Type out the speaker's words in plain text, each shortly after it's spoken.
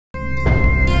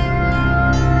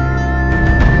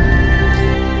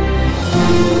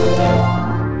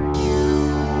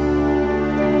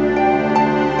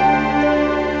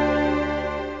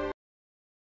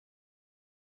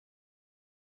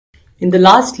In the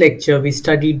last lecture, we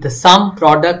studied the sum,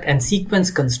 product, and sequence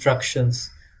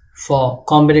constructions for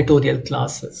combinatorial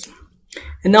classes.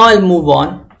 And now I'll move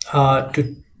on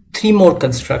to three more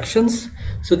constructions.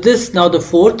 So now the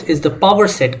fourth is the power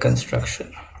set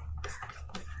construction.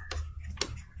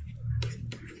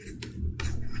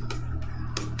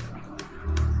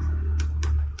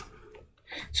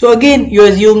 So again, you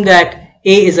assume that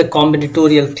A is a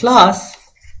combinatorial class,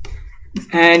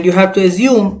 and you have to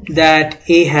assume that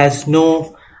A has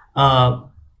no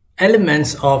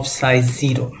elements of size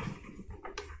 0.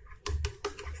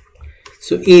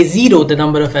 So A0, the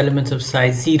number of elements of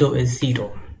size 0 is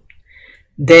 0.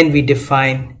 Then we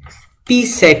define P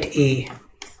set A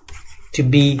to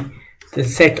be the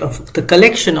set of the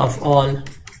collection of all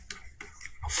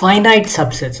finite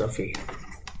subsets of A.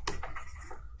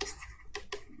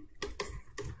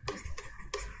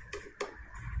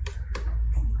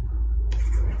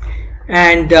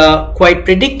 And quite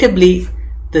predictably,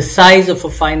 the size of a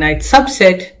finite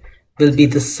subset will be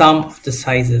the sum of the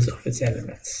sizes of its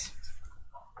elements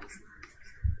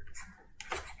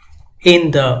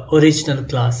in the original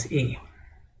class A.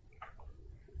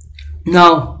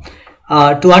 Now,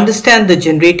 to understand the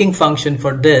generating function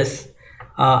for this,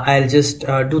 I'll just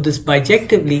do this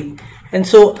bijectively. And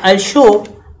so I'll show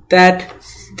that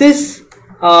this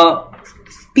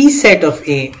P set of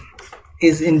A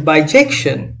is in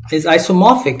bijection, is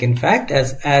isomorphic in fact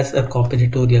as a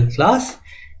combinatorial class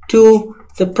to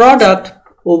the product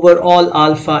over all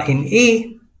alpha in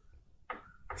A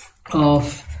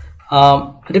of,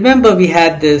 remember we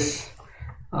had this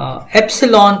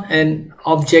epsilon, an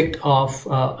object of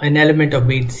an element of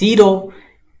weight 0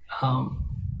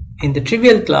 in the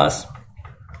trivial class,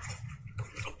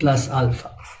 plus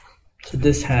alpha. So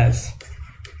this has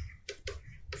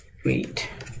weight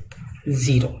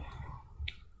 0.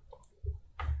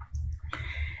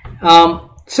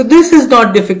 So this is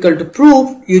not difficult to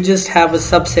prove. You just have a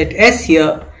subset S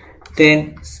here,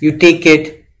 then you take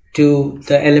it to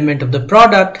the element of the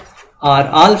product R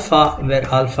alpha, where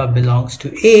alpha belongs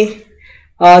to A.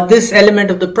 This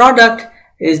element of the product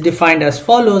is defined as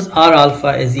follows: R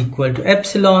alpha is equal to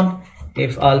epsilon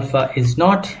if alpha is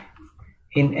not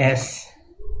in S,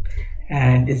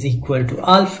 and is equal to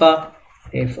alpha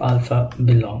if alpha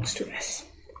belongs to S.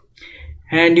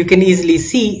 And you can easily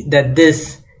see that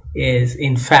this is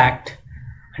in fact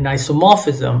an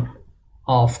isomorphism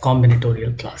of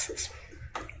combinatorial classes.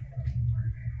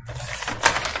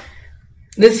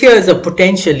 This here is a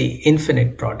potentially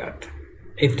infinite product.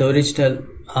 If the original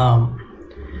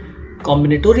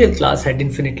combinatorial class had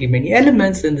infinitely many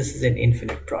elements, then this is an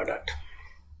infinite product.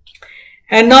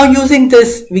 And now using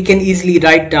this, we can easily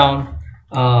write down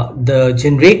the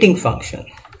generating function.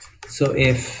 So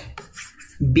if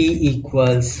B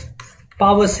equals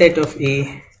power set of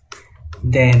A,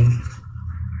 then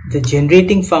the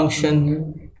generating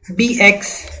function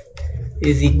Bx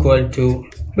is equal to,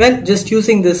 well, just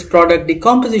using this product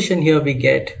decomposition here, we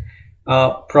get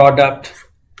product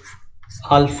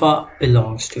alpha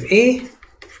belongs to A,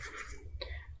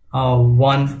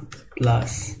 1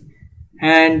 plus,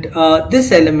 and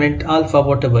this element alpha,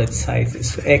 whatever its size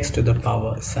is, so x to the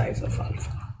power size of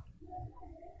alpha.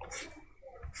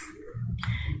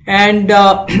 And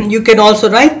you can also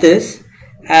write this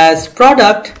as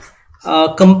product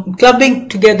clubbing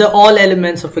together all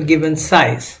elements of a given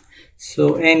size.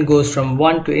 So n goes from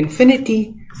 1 to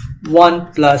infinity,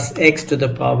 1 plus x to the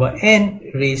power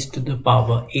n raised to the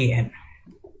power an.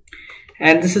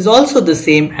 And this is also the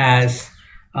same as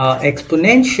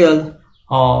exponential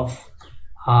of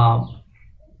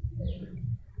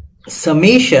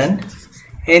summation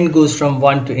n goes from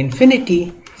 1 to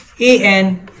infinity,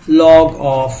 an log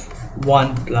of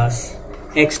 1 plus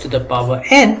x to the power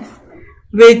n,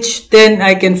 which then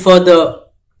I can further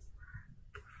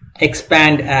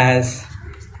expand as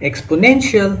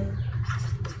exponential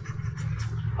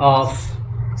of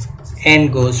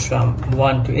n goes from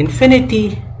 1 to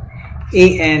infinity,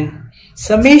 an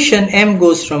summation m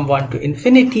goes from 1 to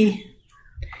infinity,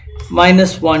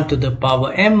 minus 1 to the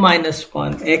power m minus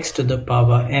 1 x to the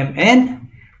power mn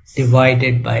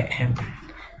divided by m.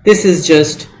 This is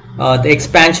just the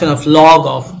expansion of log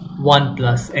of 1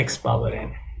 plus x power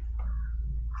n.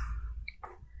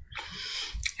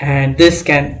 And this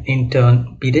can in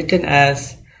turn be written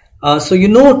as, so you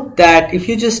note that if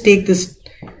you just take this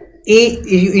if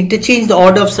you interchange the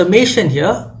order of summation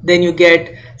here, then you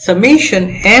get summation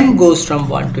m goes from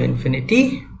 1 to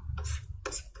infinity,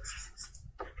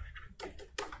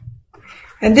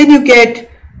 and then you get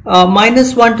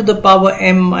minus 1 to the power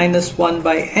m minus 1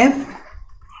 by m,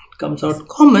 comes out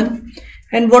common,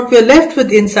 and what we are left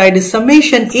with inside is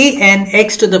summation an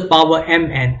x to the power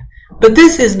mn, But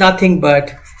this is nothing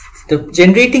but the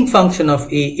generating function of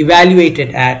A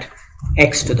evaluated at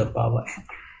x to the power n.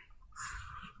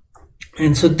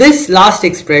 And so this last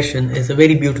expression is a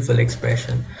very beautiful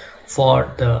expression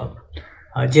for the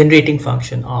generating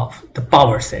function of the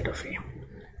power set of A.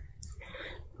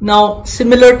 Now,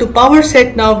 similar to power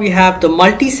set, now we have the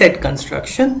multiset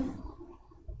construction.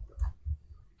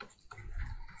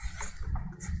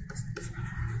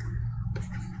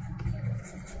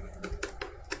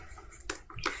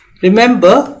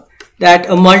 Remember that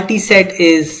a multiset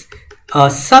is a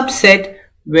subset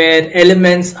where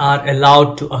elements are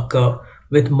allowed to occur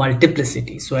with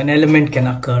multiplicity. So an element can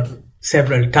occur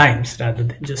several times rather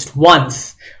than just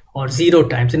once or 0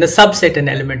 times. In a subset, an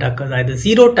element occurs either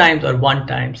 0 times or 1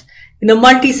 times. In a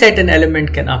multiset, an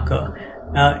element can occur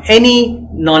any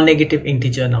non-negative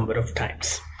integer number of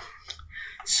times.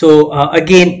 So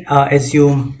again,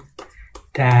 assume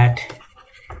that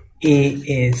A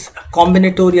is a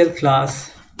combinatorial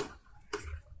class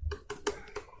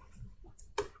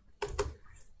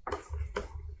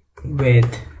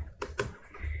with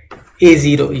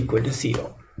A0 equal to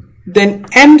 0. Then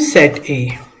M set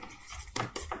A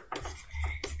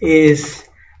is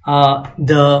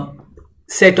the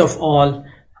set of all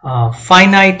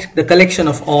the collection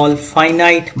of all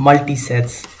finite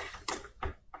multisets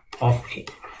of A.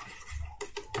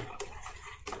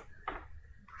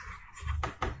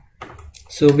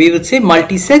 So we would say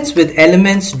multisets with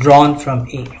elements drawn from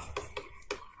A.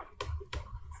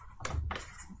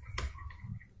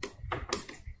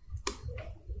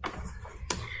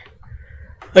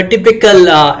 A typical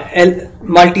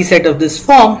multiset of this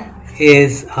form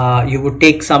is you would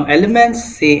take some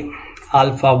elements, say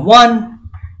alpha 1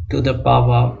 to the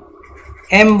power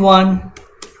m1,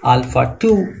 alpha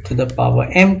 2 to the power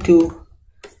m2,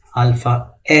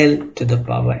 alpha l to the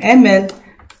power ml,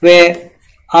 where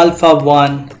alpha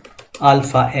 1,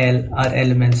 alpha l are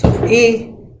elements of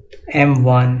A,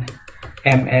 m1,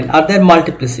 ml are their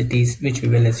multiplicities, which we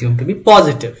will assume to be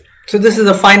positive. So this is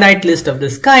a finite list of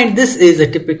this kind. This is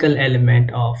a typical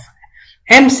element of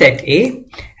M set A,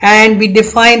 and we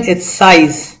define its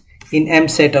size in M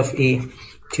set of A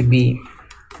to be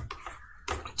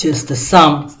just the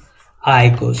sum I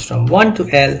goes from 1 to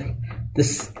L,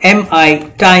 this mi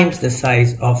times the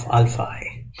size of alpha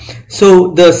I.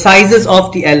 So the sizes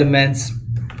of the elements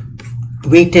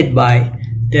weighted by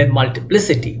their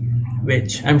multiplicity,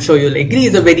 which I'm sure you'll agree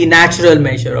is a very natural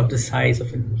measure of the size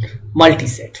of a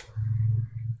multiset.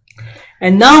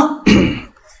 And now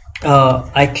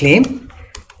I claim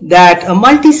that a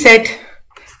multiset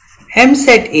M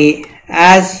set A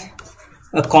as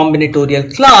a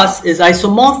combinatorial class is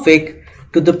isomorphic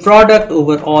to the product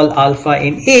over all alpha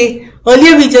in A.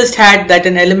 Earlier we just had that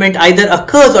an element either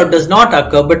occurs or does not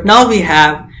occur, but now we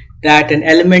have that an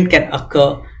element can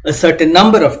occur a certain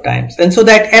number of times. And so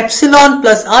that epsilon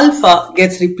plus alpha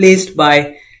gets replaced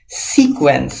by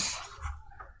sequence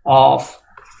of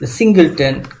the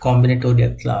singleton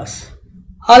combinatorial class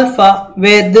alpha,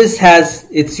 where this has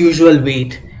its usual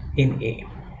weight in A.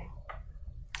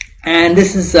 And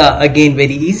this is again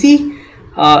very easy.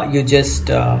 You just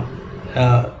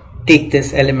take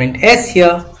this element S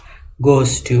here,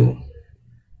 goes to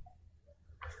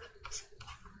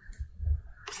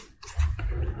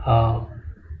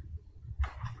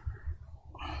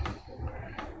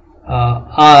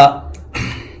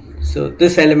so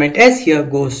this element S here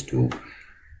goes to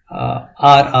R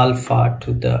alpha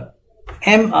to the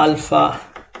M alpha,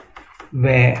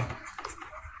 where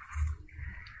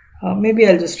maybe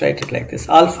I'll just write it like this,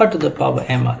 alpha to the power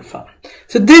M alpha.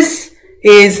 So this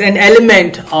is an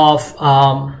element of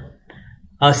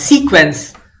a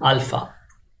sequence alpha.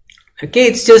 Okay,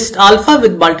 it's just alpha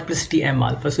with multiplicity M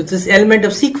alpha. So it's this element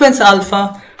of sequence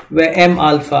alpha where M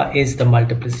alpha is the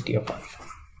multiplicity of alpha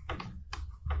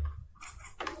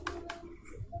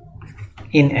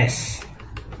in S.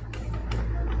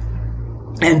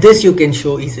 And this you can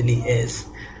show easily is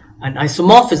an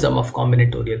isomorphism of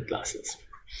combinatorial classes.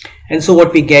 And so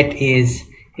what we get is,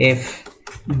 if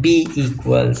B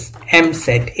equals M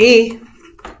set A,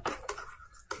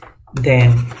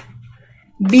 then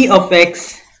B of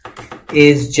X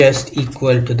is just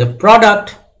equal to the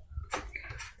product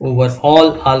over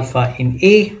all alpha in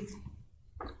A,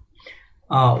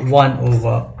 1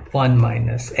 over 1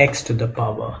 minus X to the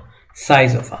power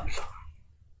size of alpha.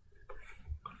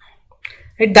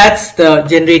 And that's the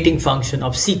generating function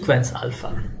of sequence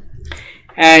alpha.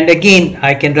 And again,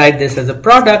 I can write this as a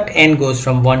product. N goes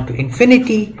from 1 to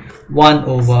infinity, 1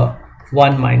 over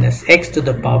 1 minus X to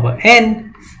the power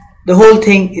N, the whole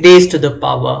thing raised to the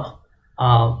power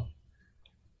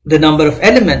the number of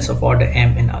elements of order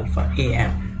M in alpha,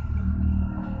 AM.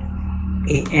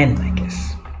 AN, I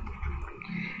guess.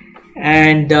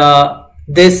 And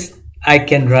this I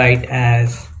can write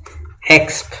as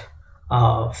exp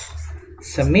of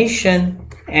summation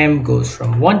m goes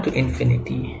from 1 to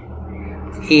infinity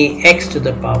ax to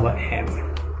the power m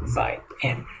by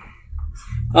n.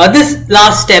 This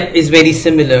last step is very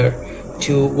similar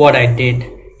to what I did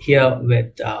here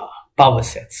with power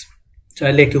sets. So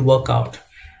I'll let you work out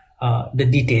the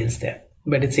details there.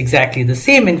 But it's exactly the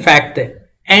same. In fact, the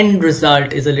end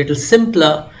result is a little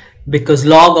simpler because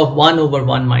log of 1 over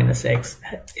 1 minus x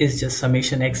is just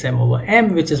summation xm over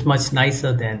m, which is much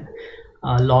nicer than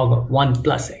log of 1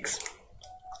 plus x.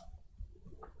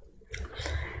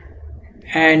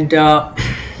 And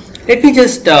let me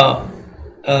just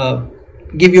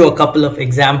give you a couple of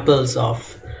examples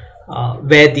of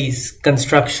where these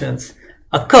constructions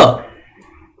occur.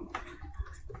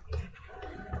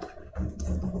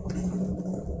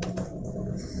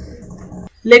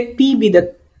 Let P be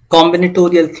the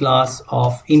combinatorial class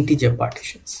of integer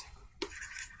partitions.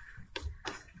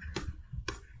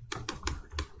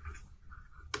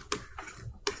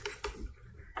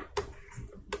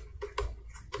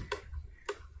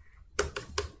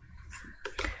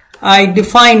 I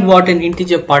defined what an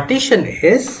integer partition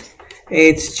is.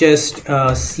 It's just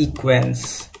a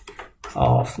sequence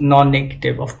of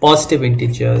non-negative, of positive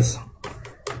integers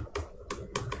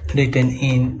written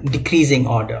in decreasing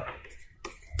order.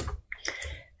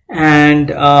 And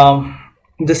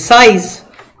the size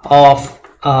of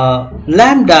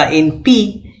lambda in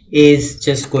P is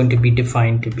just going to be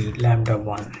defined to be lambda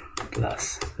 1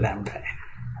 plus lambda n.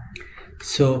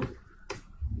 So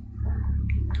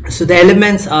the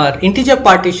elements are integer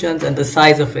partitions, and the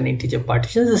size of an integer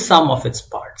partition is the sum of its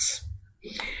parts.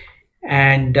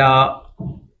 And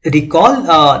recall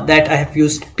that I have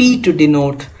used P to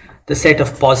denote the set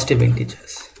of positive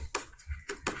integers.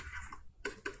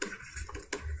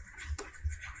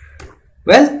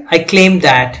 Well, I claim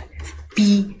that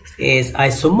P is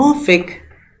isomorphic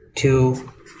to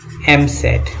M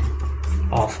set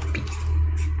of P.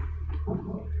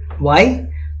 Why?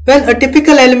 Well, a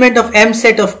typical element of M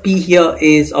set of P here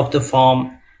is of the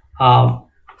form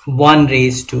 1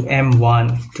 raised to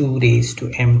M1, 2 raised to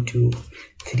M2,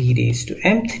 3 raised to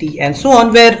M3, and so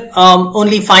on, where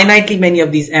only finitely many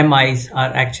of these MIs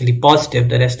are actually positive,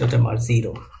 the rest of them are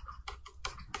 0.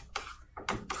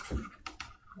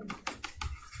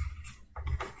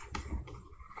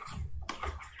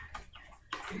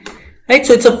 Right,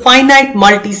 so it's a finite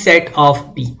multiset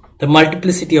of P. The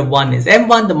multiplicity of 1 is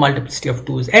M1, the multiplicity of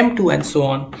 2 is M2, and so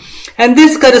on. And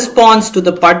this corresponds to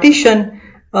the partition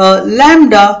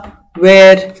lambda,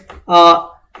 where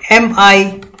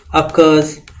Mi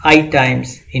occurs I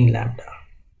times in lambda.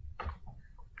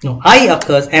 No, I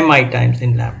occurs Mi times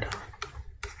in lambda.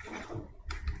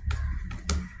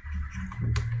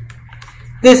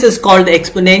 This is called the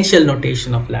exponential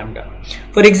notation of lambda.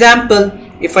 For example,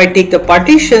 if I take the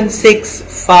partition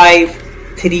 6, 5,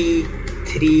 3,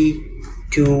 3,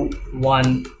 2,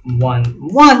 1, 1,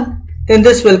 1, then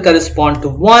this will correspond to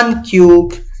 1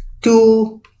 cubed,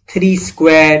 2, 3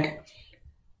 squared,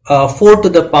 4 to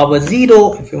the power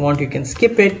 0. If you want, you can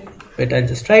skip it, but I'll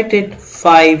just write it.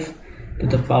 5 to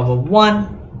the power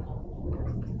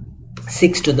 1,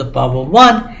 6 to the power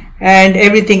 1, and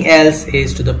everything else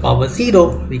is to the power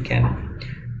 0. We can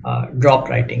drop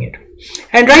writing it.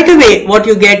 And right away, what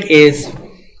you get is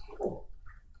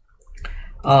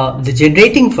the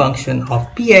generating function of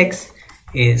Px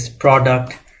is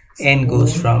product n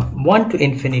goes from 1 to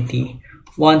infinity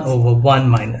 1 over 1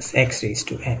 minus x raised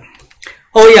to n.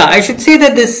 Oh yeah, I should say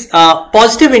that this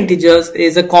positive integers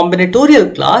is a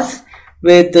combinatorial class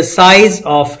with the size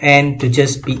of n to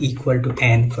just be equal to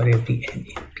n for every n in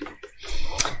P.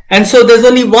 And so there's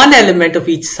only one element of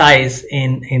each size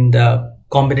in the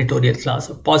combinatorial class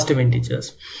of positive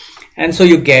integers. And so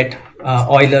you get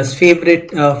Euler's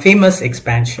famous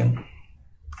expansion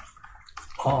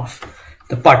of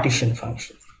the partition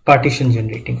function, partition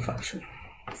generating function.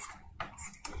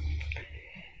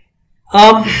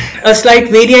 A slight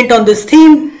variant on this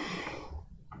theme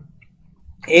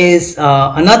is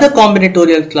another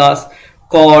combinatorial class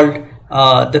called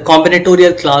the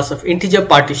combinatorial class of integer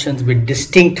partitions with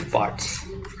distinct parts.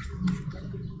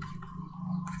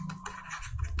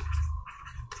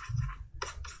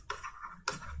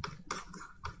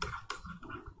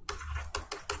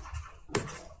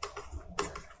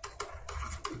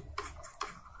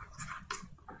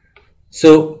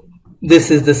 So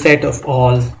this is the set of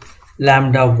all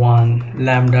lambda 1,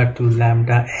 lambda 2,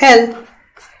 lambda L,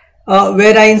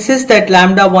 where I insist that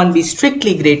lambda 1 be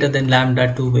strictly greater than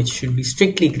lambda 2, which should be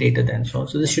strictly greater than so.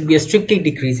 So this should be a strictly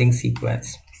decreasing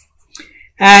sequence.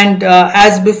 And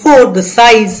as before, the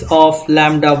size of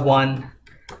lambda 1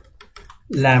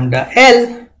 lambda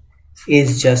L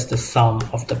is just the sum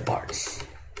of the parts.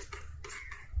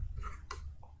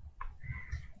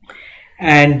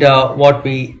 And what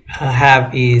we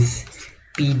have is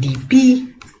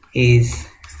PDP is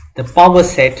the power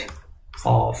set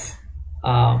of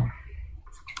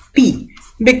P,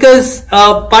 because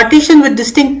partition with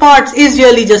distinct parts is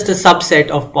really just a subset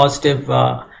of positive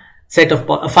a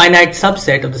finite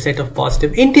subset of the set of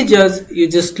positive integers. You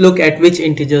just look at which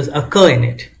integers occur in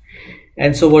it,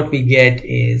 and so what we get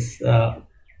is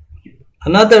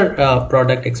another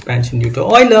product expansion due to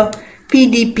Euler.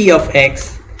 PDP of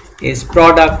X is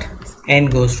product n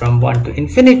goes from 1 to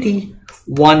infinity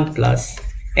 1 plus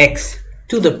x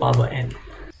to the power n.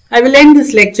 I will end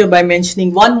this lecture by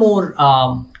mentioning one more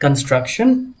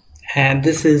construction, and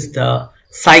this is the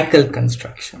cycle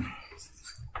construction.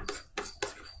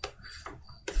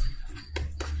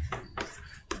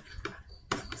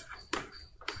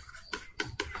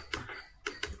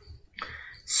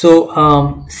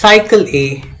 So cycle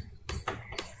A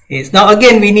is, now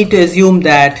again we need to assume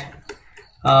that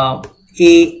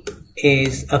A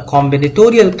is a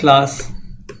combinatorial class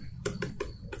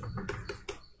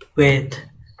with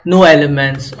no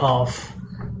elements of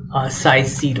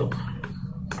size 0.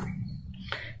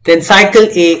 Then cycle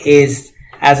A is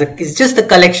just a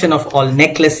collection of all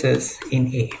necklaces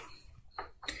in A.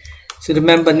 So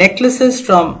remember necklaces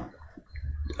from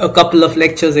a couple of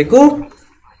lectures ago.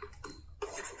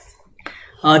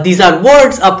 These are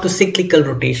words up to cyclical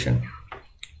rotation,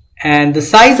 and the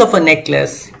size of a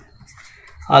necklace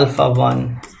alpha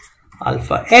 1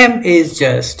 alpha m is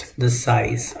just the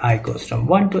size I goes from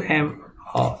 1 to m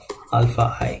of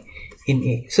alpha I in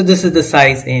A. So this is the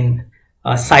size in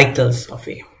cycles of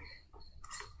A.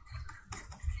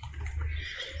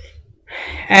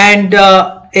 And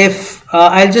if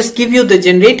I'll just give you the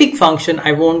generating function,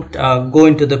 I won't go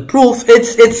into the proof.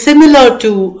 It's similar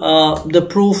to the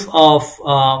proof of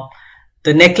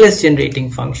the necklace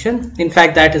generating function. In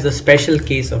fact, that is a special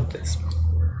case of this.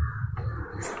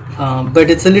 But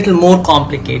it's a little more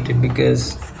complicated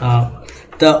because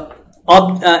the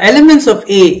elements of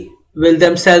A will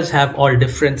themselves have all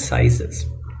different sizes.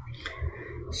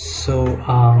 So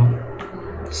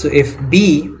if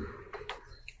B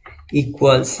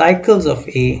equals cycles of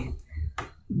A,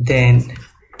 then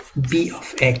B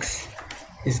of X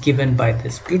is given by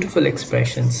this beautiful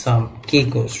expression, sum k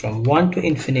goes from 1 to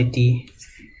infinity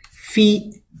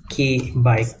phi k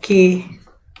by k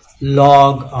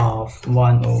log of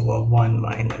 1 over 1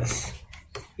 minus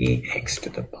ax to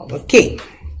the power k.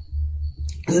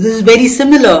 So this is very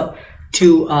similar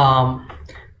to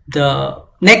the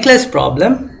necklace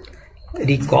problem.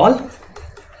 Recall,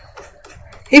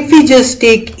 if we just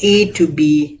take A to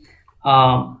be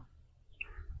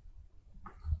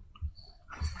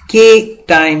k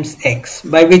times x,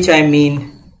 by which I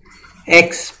mean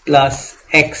x plus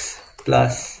x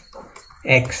plus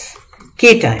x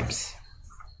k times.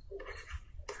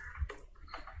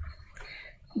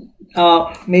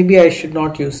 Maybe I should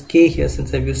not use k here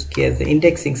since I've used k as the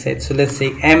indexing set. So let's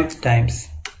say m times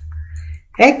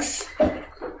x.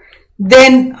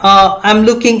 Then I'm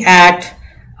looking at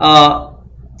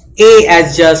A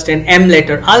as just an m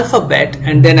letter alphabet,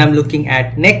 and then I'm looking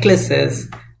at necklaces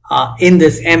in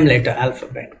this m letter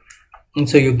alphabet. And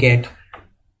so you get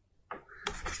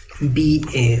B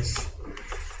is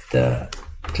the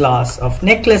class of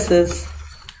necklaces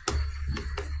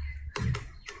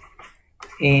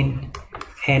in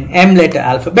an m letter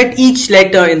alphabet. Each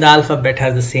letter in the alphabet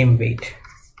has the same weight.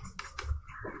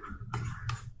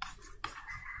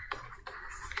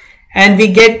 And we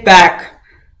get back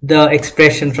the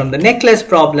expression from the necklace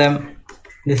problem.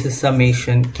 This is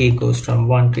summation k goes from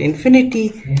 1 to infinity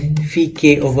phi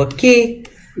k over k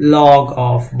log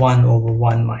of 1 over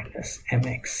 1 minus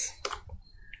mx.